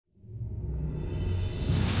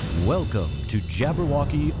Welcome to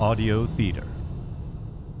Jabberwocky Audio Theater.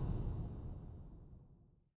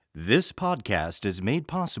 This podcast is made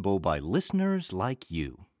possible by listeners like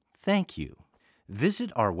you. Thank you.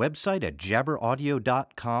 Visit our website at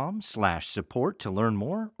jabberaudio.com/support to learn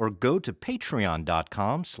more, or go to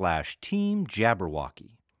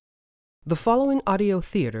patreon.com/teamjabberwocky. The following audio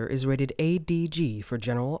theater is rated ADG for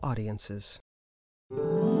general audiences.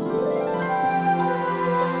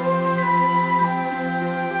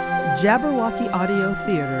 Jabberwocky Audio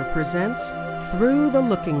Theater presents Through the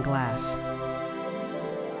Looking Glass.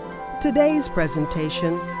 Today's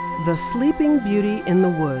presentation, The Sleeping Beauty in the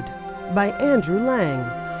Wood, by Andrew Lang,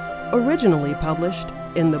 originally published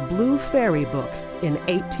in the Blue Fairy Book in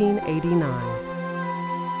 1889.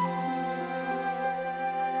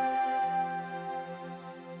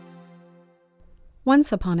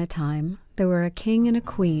 Once upon a time, there were a king and a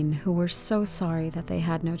queen who were so sorry that they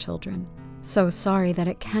had no children, so sorry that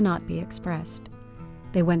it cannot be expressed.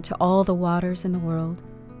 They went to all the waters in the world,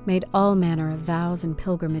 made all manner of vows and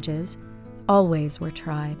pilgrimages, always were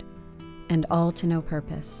tried, and all to no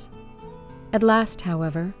purpose. At last,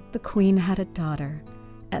 however, the queen had a daughter,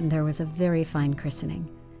 and there was a very fine christening,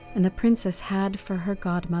 and the princess had for her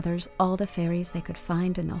godmothers all the fairies they could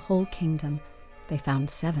find in the whole kingdom. They found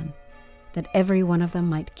 7. That every one of them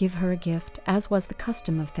might give her a gift, as was the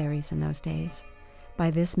custom of fairies in those days. By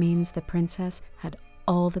this means the princess had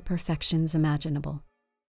all the perfections imaginable.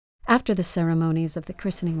 After the ceremonies of the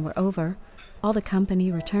christening were over, all the company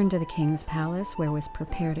returned to the king's palace, where was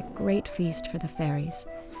prepared a great feast for the fairies.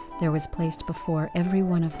 There was placed before every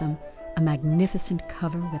one of them a magnificent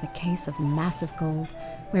cover with a case of massive gold,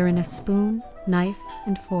 wherein a spoon, knife,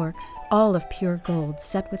 and fork, all of pure gold,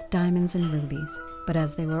 set with diamonds and rubies. But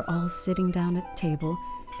as they were all sitting down at table,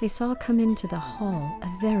 they saw come into the hall a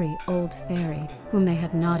very old fairy, whom they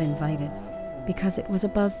had not invited, because it was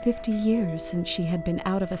above 50 years since she had been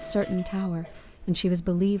out of a certain tower, and she was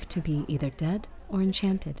believed to be either dead or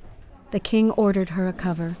enchanted. The king ordered her a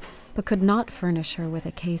cover, but could not furnish her with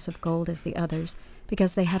a case of gold as the others,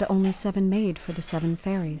 because they had only 7 made for the 7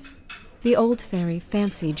 fairies. The old fairy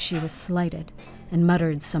fancied she was slighted, and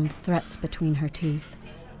muttered some threats between her teeth.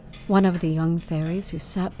 One of the young fairies who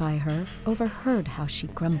sat by her overheard how she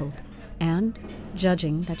grumbled, and,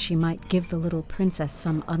 judging that she might give the little princess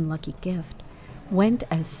some unlucky gift, went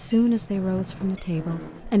as soon as they rose from the table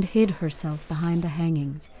and hid herself behind the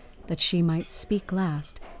hangings, that she might speak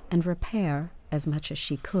last and repair, as much as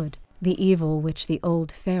she could, the evil which the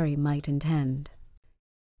old fairy might intend.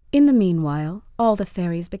 In the meanwhile, all the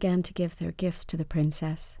fairies began to give their gifts to the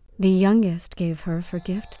princess. The youngest gave her for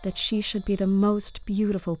gift that she should be the most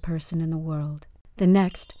beautiful person in the world. The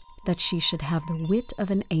next, that she should have the wit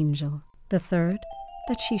of an angel. The third,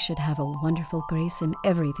 that she should have a wonderful grace in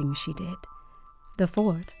everything she did. The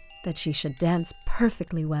fourth, that she should dance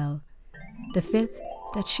perfectly well. The fifth,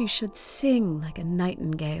 that she should sing like a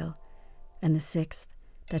nightingale. And the sixth,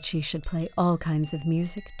 that she should play all kinds of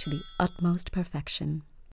music to the utmost perfection.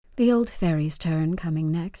 The old fairy's turn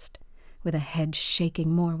coming next, with a head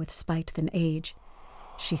shaking more with spite than age,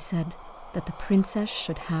 she said that the princess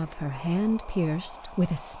should have her hand pierced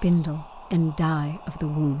with a spindle and die of the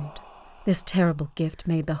wound. This terrible gift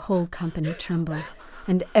made the whole company tremble,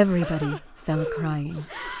 and everybody fell a-crying.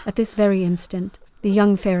 At this very instant, the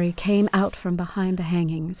young fairy came out from behind the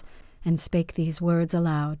hangings, and spake these words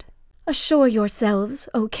aloud. "Assure yourselves,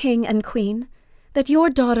 O king and queen, that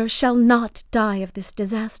your daughter shall not die of this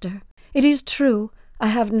disaster. It is true, I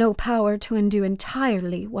have no power to undo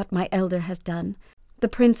entirely what my elder has done. The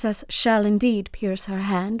princess shall indeed pierce her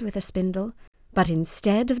hand with a spindle, but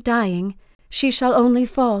instead of dying, she shall only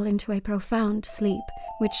fall into a profound sleep,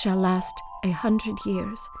 which shall last 100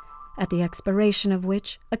 years, at the expiration of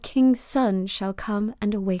which a king's son shall come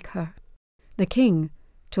and awake her." The king,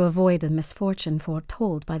 to avoid the misfortune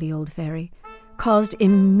foretold by the old fairy, caused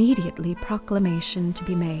immediately proclamation to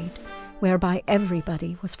be made, whereby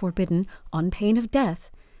everybody was forbidden, on pain of death,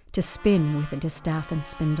 to spin with a distaff and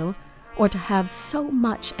spindle, or to have so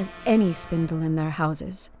much as any spindle in their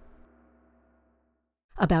houses.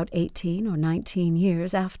 About 18 or 19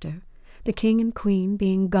 years after, the king and queen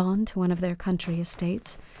being gone to one of their country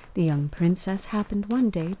estates, the young princess happened one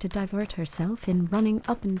day to divert herself in running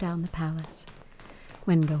up and down the palace.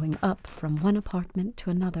 When going up from one apartment to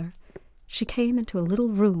another, she came into a little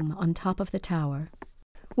room on top of the tower,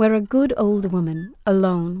 where a good old woman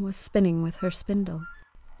alone was spinning with her spindle.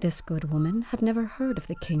 This good woman had never heard of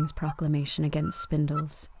the king's proclamation against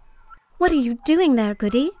spindles. "What are you doing there,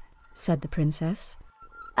 goody?" said the princess.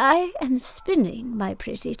 "I am spinning, my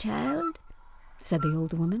pretty child," said the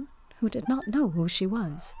old woman, who did not know who she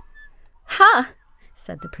was. "Ha!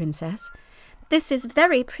 said the princess. "This is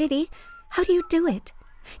very pretty. How do you do it?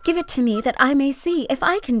 Give it to me that I may see if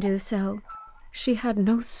I can do so." She had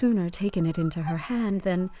no sooner taken it into her hand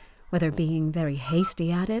than, whether being very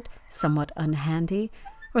hasty at it, somewhat unhandy,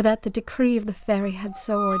 or that the decree of the fairy had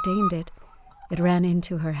so ordained it, it ran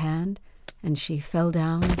into her hand, and she fell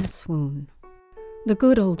down in a swoon. The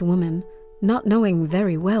good old woman, not knowing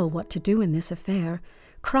very well what to do in this affair,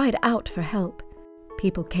 cried out for help.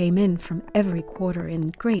 People came in from every quarter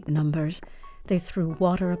in great numbers. They threw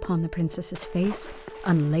water upon the princess's face,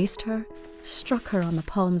 unlaced her, struck her on the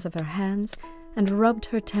palms of her hands, and rubbed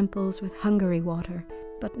her temples with Hungary water,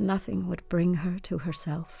 but nothing would bring her to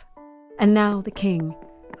herself. And now the king,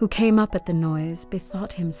 who came up at the noise,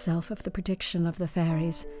 bethought himself of the prediction of the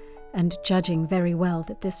fairies, and judging very well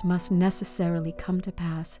that this must necessarily come to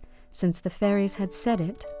pass, since the fairies had said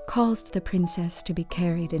it, caused the princess to be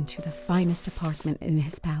carried into the finest apartment in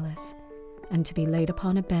his palace, and to be laid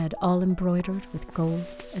upon a bed all embroidered with gold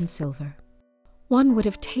and silver. One would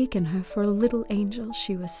have taken her for a little angel,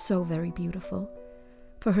 she was so very beautiful,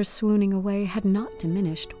 for her swooning away had not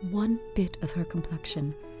diminished one bit of her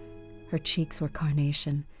complexion. Her cheeks were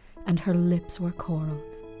carnation, and her lips were coral.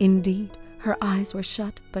 Indeed, her eyes were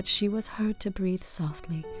shut, but she was heard to breathe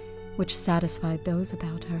softly, which satisfied those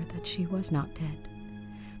about her that she was not dead.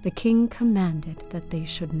 The king commanded that they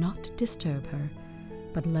should not disturb her,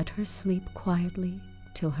 but let her sleep quietly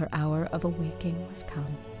till her hour of awaking was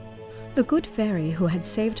come. The good fairy who had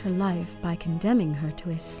saved her life by condemning her to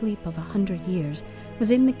a sleep of 100 years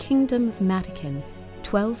was in the kingdom of Matakin,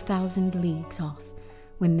 12,000 leagues off,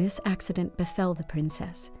 when this accident befell the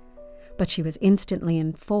princess. But she was instantly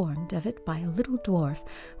informed of it by a little dwarf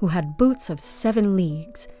who had boots of 7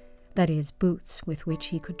 leagues, that is, boots with which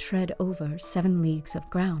he could tread over 7 leagues of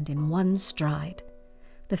ground in one stride.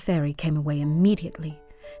 The fairy came away immediately,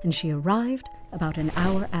 and she arrived about an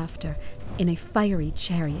hour after in a fiery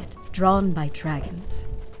chariot drawn by dragons.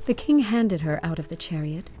 The king handed her out of the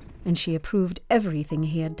chariot, and she approved everything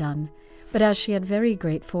he had done, but as she had very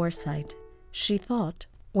great foresight, she thought,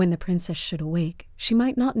 when the princess should awake, she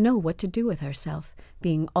might not know what to do with herself,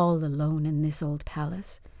 being all alone in this old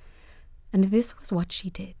palace. And this was what she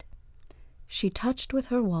did. She touched with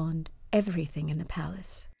her wand everything in the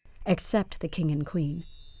palace, except the king and queen.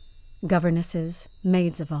 Governesses,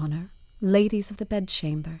 maids of honor, ladies of the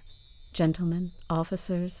bedchamber, gentlemen,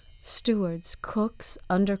 officers, stewards, cooks,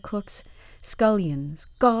 undercooks, scullions,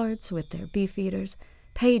 guards with their beefeaters,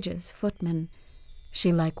 pages, footmen.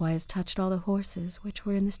 She likewise touched all the horses which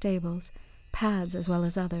were in the stables, pads as well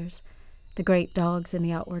as others, the great dogs in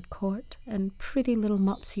the outward court, and pretty little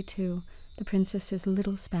Mopsy too, the princess's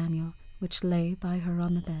little spaniel, which lay by her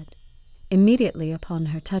on the bed. Immediately upon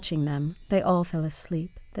her touching them, they all fell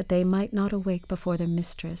asleep, that they might not awake before their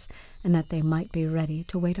mistress, and that they might be ready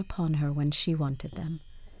to wait upon her when she wanted them.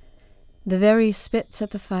 The very spits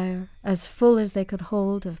at the fire, as full as they could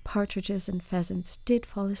hold of partridges and pheasants, did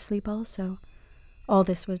fall asleep also. All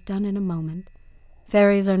this was done in a moment.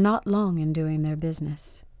 Fairies are not long in doing their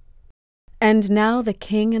business. And now the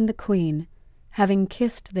king and the queen, having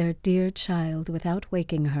kissed their dear child without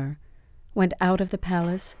waking her, went out of the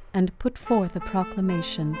palace and put forth a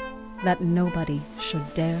proclamation that nobody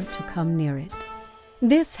should dare to come near it.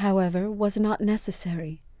 This, however, was not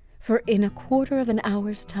necessary, for in a quarter of an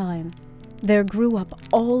hour's time there grew up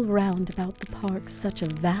all round about the park such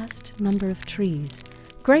a vast number of trees,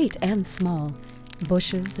 great and small,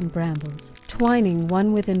 bushes and brambles, twining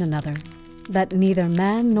one within another, that neither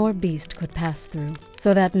man nor beast could pass through,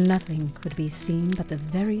 so that nothing could be seen but the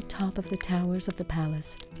very top of the towers of the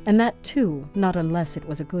palace, and that too not unless it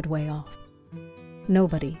was a good way off.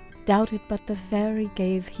 Nobody doubted but the fairy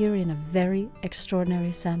gave herein a very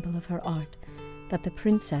extraordinary sample of her art, that the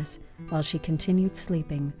princess, while she continued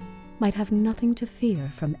sleeping, might have nothing to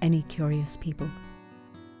fear from any curious people.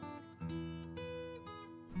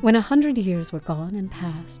 When 100 years were gone and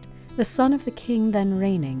past, the son of the king then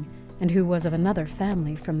reigning, and who was of another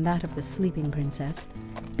family from that of the sleeping princess,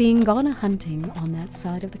 being gone a-hunting on that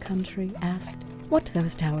side of the country, asked what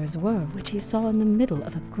those towers were which he saw in the middle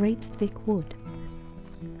of a great thick wood.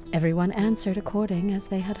 Everyone answered according as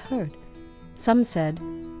they had heard. Some said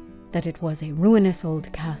that it was a ruinous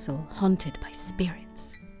old castle haunted by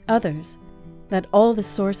spirits. Others, that all the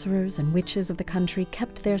sorcerers and witches of the country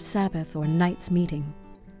kept their Sabbath or night's meeting.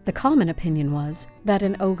 The common opinion was that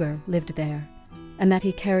an ogre lived there, and that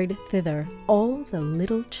he carried thither all the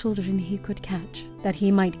little children he could catch, that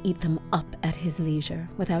he might eat them up at his leisure,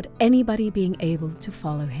 without anybody being able to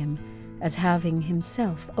follow him, as having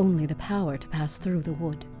himself only the power to pass through the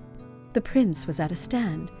wood. The prince was at a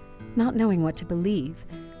stand, not knowing what to believe,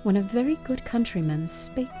 when a very good countryman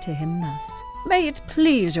spake to him thus. "May it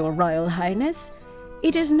please your royal highness,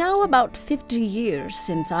 it is now about 50 years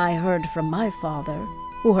since I heard from my father,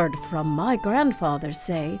 who heard from my grandfather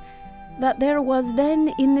say, that there was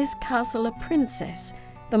then in this castle a princess,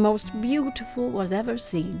 the most beautiful was ever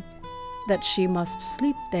seen, that she must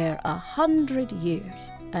sleep there 100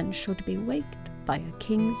 years, and should be waked by a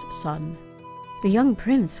king's son." The young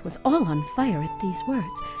prince was all on fire at these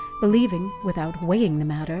words, believing, without weighing the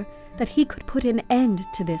matter, that he could put an end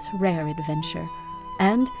to this rare adventure,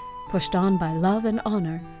 and, pushed on by love and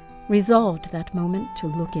honor, resolved that moment to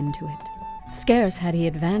look into it. Scarce had he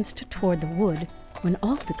advanced toward the wood, when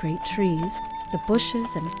all the great trees, the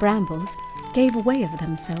bushes and brambles, gave way of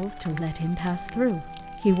themselves to let him pass through.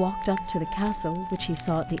 He walked up to the castle, which he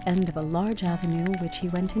saw at the end of a large avenue which he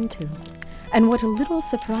went into, and what a little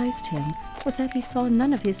surprised him was that he saw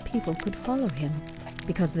none of his people could follow him,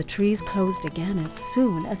 because the trees closed again as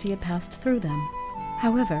soon as he had passed through them.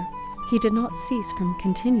 However, he did not cease from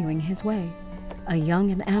continuing his way. A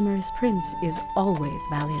young and amorous prince is always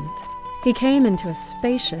valiant. He came into a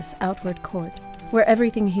spacious outward court, where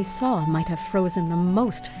everything he saw might have frozen the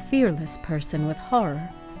most fearless person with horror.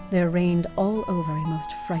 There reigned all over a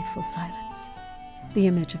most frightful silence. The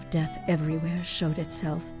image of death everywhere showed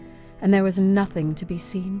itself, and there was nothing to be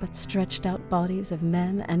seen but stretched out bodies of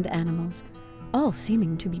men and animals, all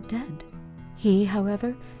seeming to be dead. He,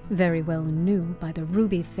 however, very well knew by the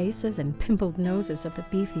ruby faces and pimpled noses of the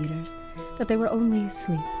beef-eaters that they were only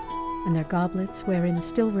asleep, and their goblets, wherein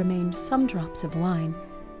still remained some drops of wine,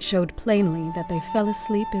 showed plainly that they fell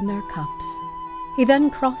asleep in their cups. He then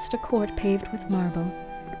crossed a court paved with marble,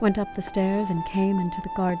 went up the stairs and came into the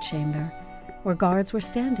guard chamber, where guards were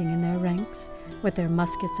standing in their ranks, with their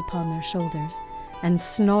muskets upon their shoulders, and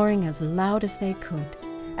snoring as loud as they could.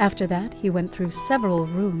 After that he went through several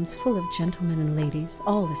rooms full of gentlemen and ladies,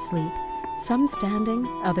 all asleep, some standing,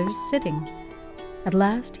 others sitting. At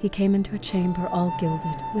last he came into a chamber all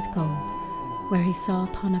gilded with gold, where he saw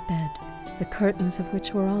upon a bed, the curtains of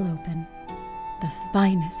which were all open, the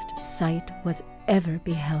finest sight was ever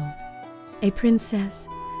beheld. A princess,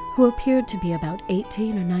 who appeared to be about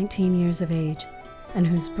 18 or 19 years of age, and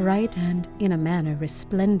whose bright and, in a manner,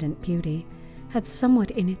 resplendent beauty had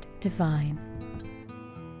somewhat in it divine.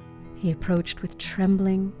 He approached with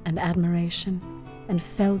trembling and admiration, and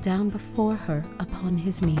fell down before her upon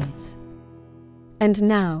his knees. And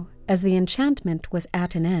now, as the enchantment was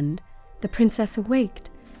at an end, the princess awaked,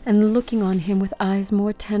 and looking on him with eyes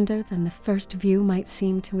more tender than the first view might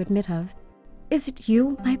seem to admit of, "Is it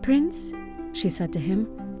you, my prince?" she said to him.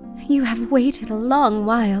 "You have waited a long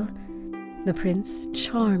while." The prince,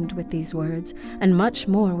 charmed with these words, and much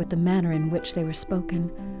more with the manner in which they were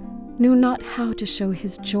spoken, knew not how to show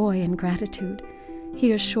his joy and gratitude.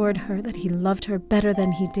 He assured her that he loved her better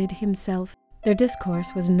than he did himself. Their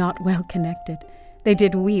discourse was not well connected. They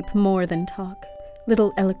did weep more than talk.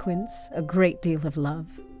 Little eloquence, a great deal of love.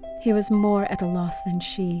 He was more at a loss than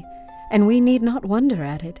she, and we need not wonder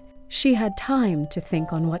at it. She had time to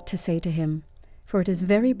think on what to say to him, for it is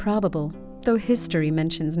very probable, though history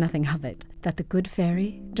mentions nothing of it, that the good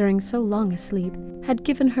fairy, during so long a sleep, had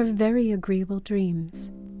given her very agreeable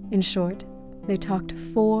dreams. In short, they talked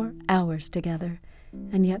 4 hours together,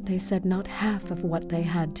 and yet they said not half of what they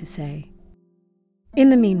had to say. In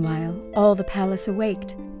the meanwhile, all the palace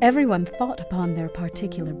awaked. Everyone thought upon their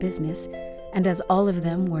particular business, and as all of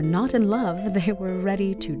them were not in love, they were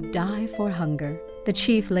ready to die for hunger. The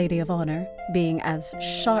chief lady of honor, being as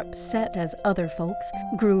sharp-set as other folks,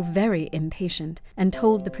 grew very impatient, and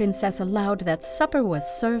told the princess aloud that supper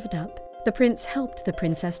was served up. The prince helped the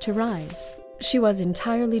princess to rise. She was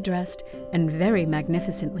entirely dressed, and very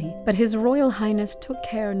magnificently, but his royal highness took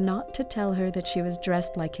care not to tell her that she was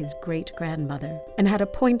dressed like his great-grandmother, and had a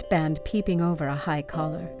point band peeping over a high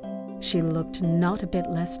collar. She looked not a bit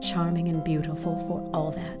less charming and beautiful for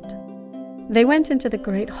all that. They went into the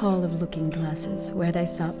great hall of looking-glasses, where they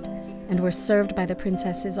supped, and were served by the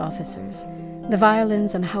princess's officers. The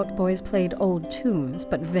violins and hautboys played old tunes,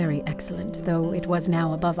 but very excellent, though it was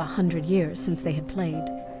now above 100 years since they had played.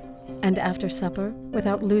 And after supper,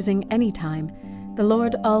 without losing any time, the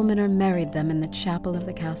Lord Almoner married them in the chapel of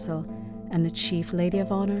the castle, and the chief lady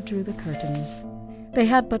of honor drew the curtains. They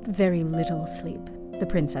had but very little sleep. The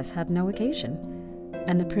princess had no occasion,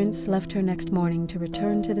 and the prince left her next morning to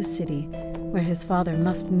return to the city, where his father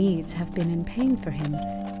must needs have been in pain for him.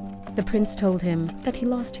 The prince told him that he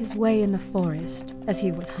lost his way in the forest as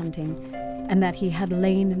he was hunting, and that he had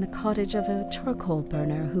lain in the cottage of a charcoal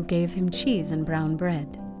burner who gave him cheese and brown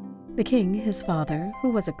bread. The king, his father,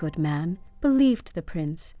 who was a good man, believed the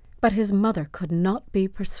prince, but his mother could not be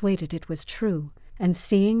persuaded it was true, and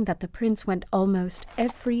seeing that the prince went almost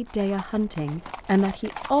every day a-hunting, and that he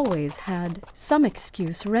always had some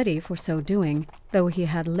excuse ready for so doing, though he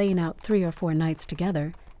had lain out 3 or 4 nights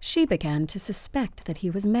together, she began to suspect that he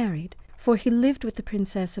was married, for he lived with the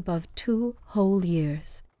princess above 2 whole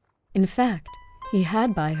years. In fact, he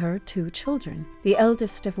had by her 2 children, the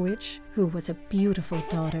eldest of which, who was a beautiful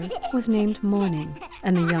daughter, was named Morning,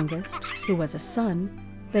 and the youngest, who was a son,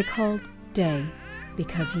 they called Day,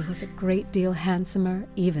 because he was a great deal handsomer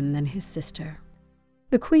even than his sister.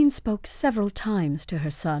 The queen spoke several times to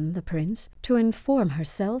her son, the prince, to inform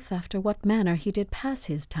herself after what manner he did pass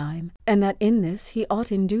his time, and that in this he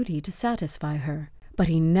ought in duty to satisfy her. But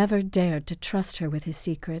he never dared to trust her with his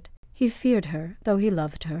secret. He feared her, though he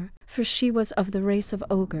loved her, for she was of the race of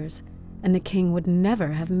ogres, and the king would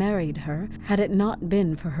never have married her had it not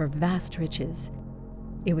been for her vast riches.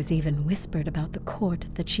 It was even whispered about the court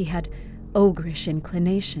that she had ogrish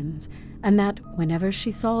inclinations, and that whenever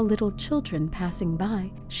she saw little children passing by,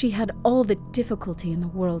 she had all the difficulty in the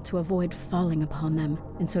world to avoid falling upon them,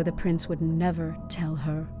 and so the prince would never tell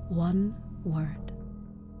her one word.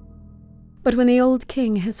 But when the old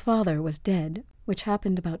king, his father, was dead, which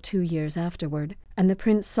happened about 2 years afterward, and the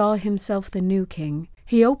prince saw himself the new king,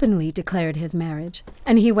 he openly declared his marriage,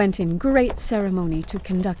 and he went in great ceremony to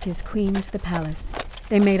conduct his queen to the palace.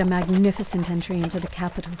 They made a magnificent entry into the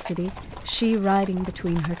capital city, she riding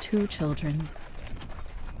between her 2 children.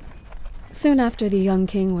 Soon after, the young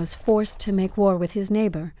king was forced to make war with his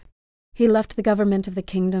neighbor. He left the government of the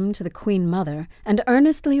kingdom to the queen mother, and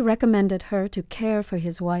earnestly recommended her to care for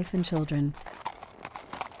his wife and children.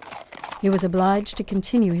 He was obliged to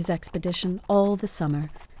continue his expedition all the summer,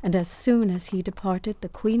 and as soon as he departed, the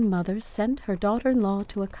queen mother sent her daughter-in-law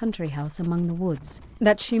to a country house among the woods,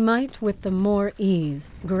 that she might with the more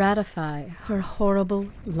ease gratify her horrible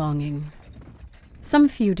longing. Some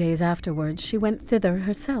few days afterwards she went thither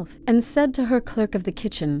herself, and said to her clerk of the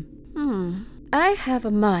kitchen, I have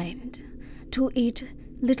a mind to eat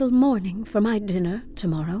little Morning for my dinner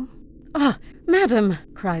tomorrow. Ah, madam,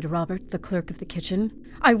 cried Robert, the clerk of the kitchen.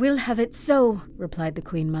 I will have it so, replied the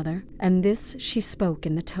queen mother, and this she spoke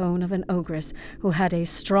in the tone of an ogress who had a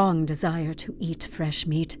strong desire to eat fresh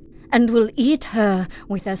meat. And will eat her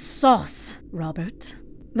with a sauce, Robert.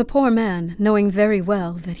 The poor man, knowing very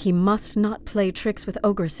well that he must not play tricks with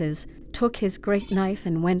ogresses, took his great knife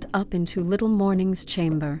and went up into little Morning's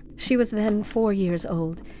chamber. She was then 4 years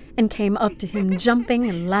old, and came up to him jumping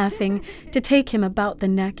and laughing, to take him about the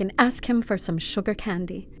neck and ask him for some sugar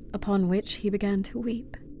candy, upon which he began to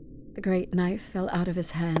weep. The great knife fell out of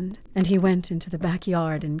his hand, and he went into the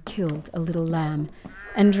backyard and killed a little lamb,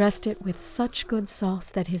 and dressed it with such good sauce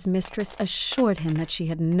that his mistress assured him that she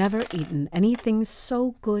had never eaten anything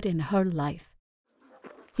so good in her life.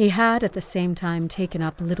 He had at the same time taken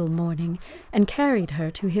up little Morning and carried her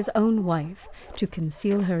to his own wife to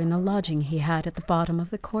conceal her in the lodging he had at the bottom of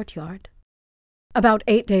the courtyard. About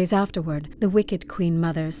 8 days afterward, the wicked queen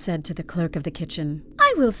mother said to the clerk of the kitchen,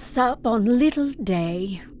 I will sup on little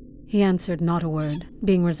Day. He answered not a word,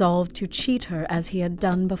 being resolved to cheat her as he had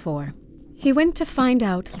done before. He went to find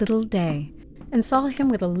out little Day, and saw him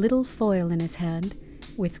with a little foil in his hand,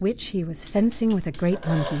 with which he was fencing with a great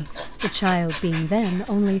monkey, the child being then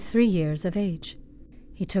only 3 years of age.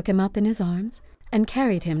 He took him up in his arms, and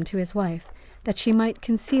carried him to his wife, that she might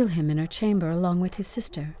conceal him in her chamber along with his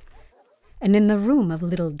sister. And in the room of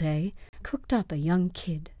little Day cooked up a young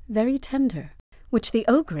kid, very tender, which the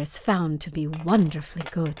ogress found to be wonderfully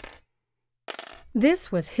good.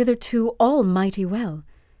 This was hitherto all mighty well,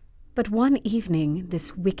 but one evening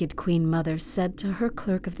this wicked queen mother said to her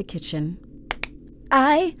clerk of the kitchen,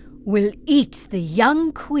 I will eat the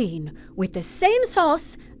young queen with the same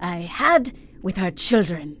sauce I had with her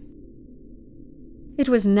children. It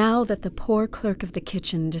was now that the poor clerk of the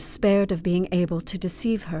kitchen despaired of being able to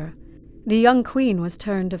deceive her. The young queen was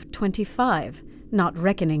turned of 25, not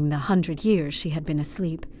reckoning the 100 years she had been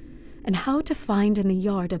asleep, and how to find in the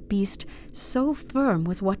yard a beast so firm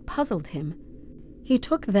was what puzzled him. He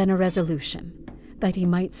took then a resolution, that he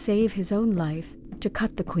might save his own life, to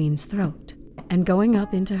cut the queen's throat. And going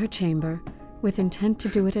up into her chamber, with intent to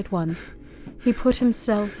do it at once, he put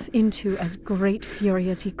himself into as great fury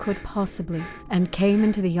as he could possibly, and came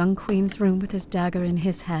into the young queen's room with his dagger in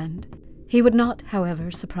his hand. He would not,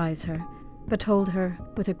 however, surprise her, but told her,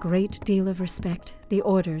 with a great deal of respect, the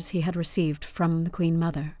orders he had received from the queen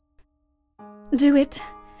mother. Do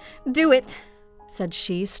it, said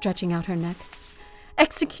she, stretching out her neck.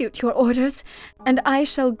 Execute your orders, and I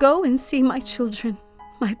shall go and see my children.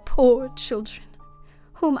 My poor children,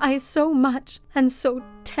 whom I so much and so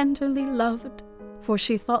tenderly loved. For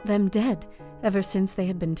she thought them dead, ever since they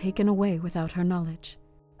had been taken away without her knowledge.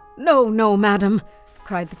 "No, no, madam,"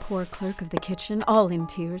 cried the poor clerk of the kitchen, all in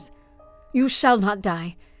tears. "You shall not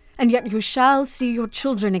die, and yet you shall see your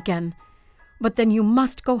children again. But then you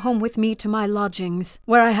must go home with me to my lodgings,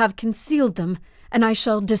 where I have concealed them, and I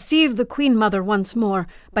shall deceive the Queen Mother once more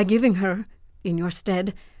by giving her, in your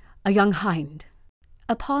stead, a young hind."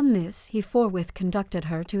 Upon this he forthwith conducted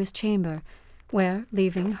her to his chamber, where,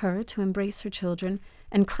 leaving her to embrace her children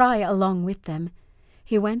and cry along with them,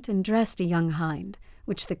 he went and dressed a young hind,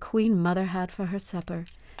 which the Queen Mother had for her supper,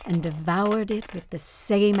 and devoured it with the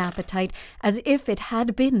same appetite as if it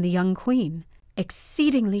had been the young queen.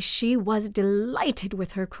 Exceedingly she was delighted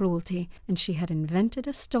with her cruelty, and she had invented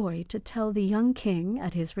a story to tell the young king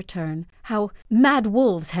at his return, how mad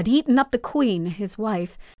wolves had eaten up the queen, his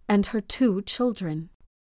wife, and her 2 children.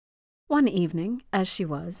 One evening, as she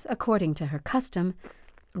was, according to her custom,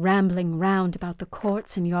 rambling round about the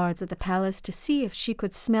courts and yards of the palace to see if she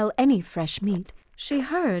could smell any fresh meat, she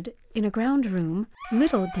heard, in a ground room,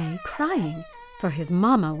 little Day crying, for his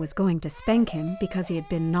mamma was going to spank him because he had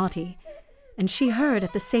been naughty, and she heard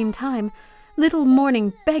at the same time little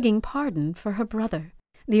Morning begging pardon for her brother.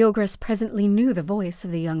 The ogress presently knew the voice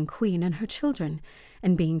of the young queen and her children,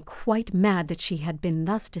 and being quite mad that she had been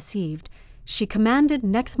thus deceived, she commanded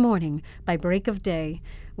next morning, by break of day,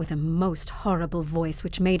 with a most horrible voice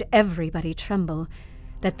which made everybody tremble,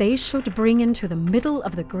 that they should bring into the middle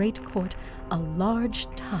of the great court a large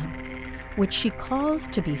tub, which she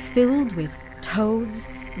caused to be filled with toads,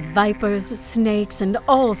 vipers, snakes, and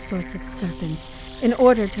all sorts of serpents, in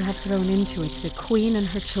order to have thrown into it the queen and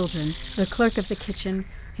her children, the clerk of the kitchen,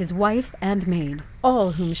 his wife and maid,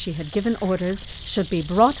 all whom she had given orders should be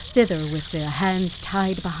brought thither with their hands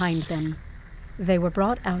tied behind them. They were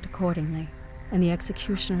brought out accordingly, and the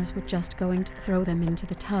executioners were just going to throw them into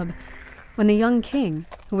the tub, when the young king,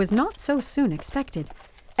 who was not so soon expected,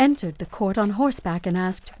 entered the court on horseback and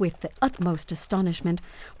asked, with the utmost astonishment,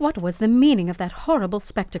 what was the meaning of that horrible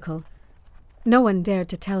spectacle. No one dared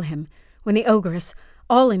to tell him, when the ogress,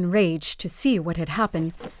 all enraged to see what had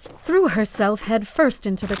happened, threw herself head first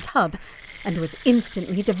into the tub, and was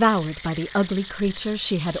instantly devoured by the ugly creature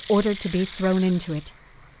she had ordered to be thrown into it.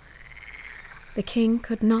 The king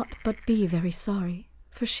could not but be very sorry,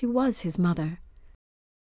 for she was his mother.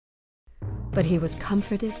 But he was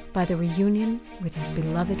comforted by the reunion with his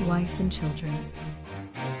beloved wife and children.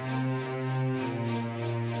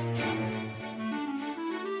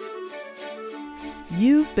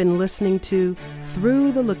 You've been listening to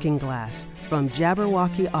Through the Looking Glass from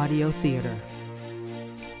Jabberwocky Audio Theater.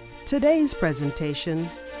 Today's presentation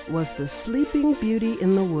was The Sleeping Beauty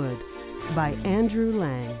in the Wood by Andrew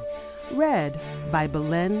Lang, read by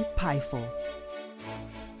Belen Pifel.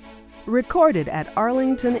 Recorded at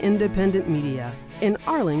Arlington Independent Media in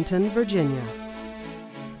Arlington, Virginia.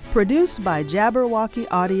 Produced by Jabberwocky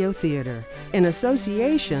Audio Theater in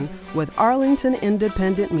association with Arlington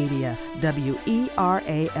Independent Media,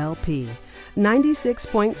 WERALP,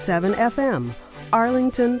 96.7 FM,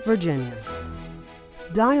 Arlington, Virginia.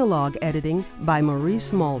 Dialogue editing by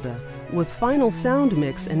Maurice Malda, with final sound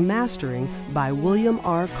mix and mastering by William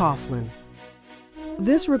R. Coughlin.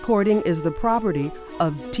 This recording is the property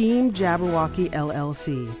of Team Jabberwocky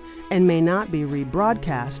LLC and may not be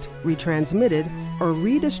rebroadcast, retransmitted, or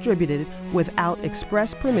redistributed without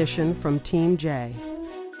express permission from Team J.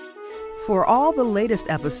 For all the latest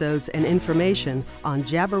episodes and information on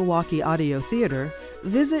Jabberwocky Audio Theater,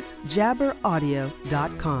 visit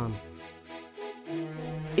jabberaudio.com.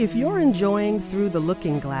 If you're enjoying Through the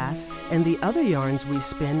Looking Glass and the other yarns we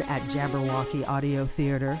spin at Jabberwocky Audio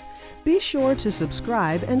Theater, be sure to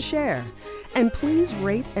subscribe and share, and please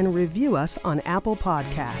rate and review us on Apple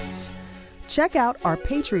Podcasts. Check out our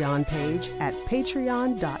Patreon page at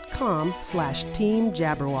patreon.com/Team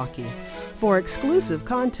Jabberwocky for exclusive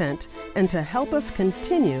content and to help us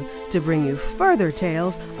continue to bring you further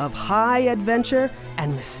tales of high adventure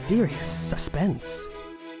and mysterious suspense.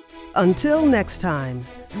 Until next time,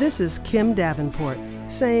 this is Kim Davenport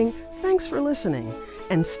saying thanks for listening,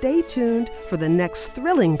 and stay tuned for the next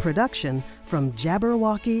thrilling production from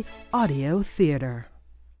Jabberwocky Audio Theater.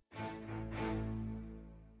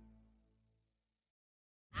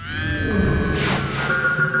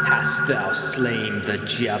 Hast thou slain the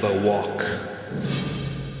Jabberwock?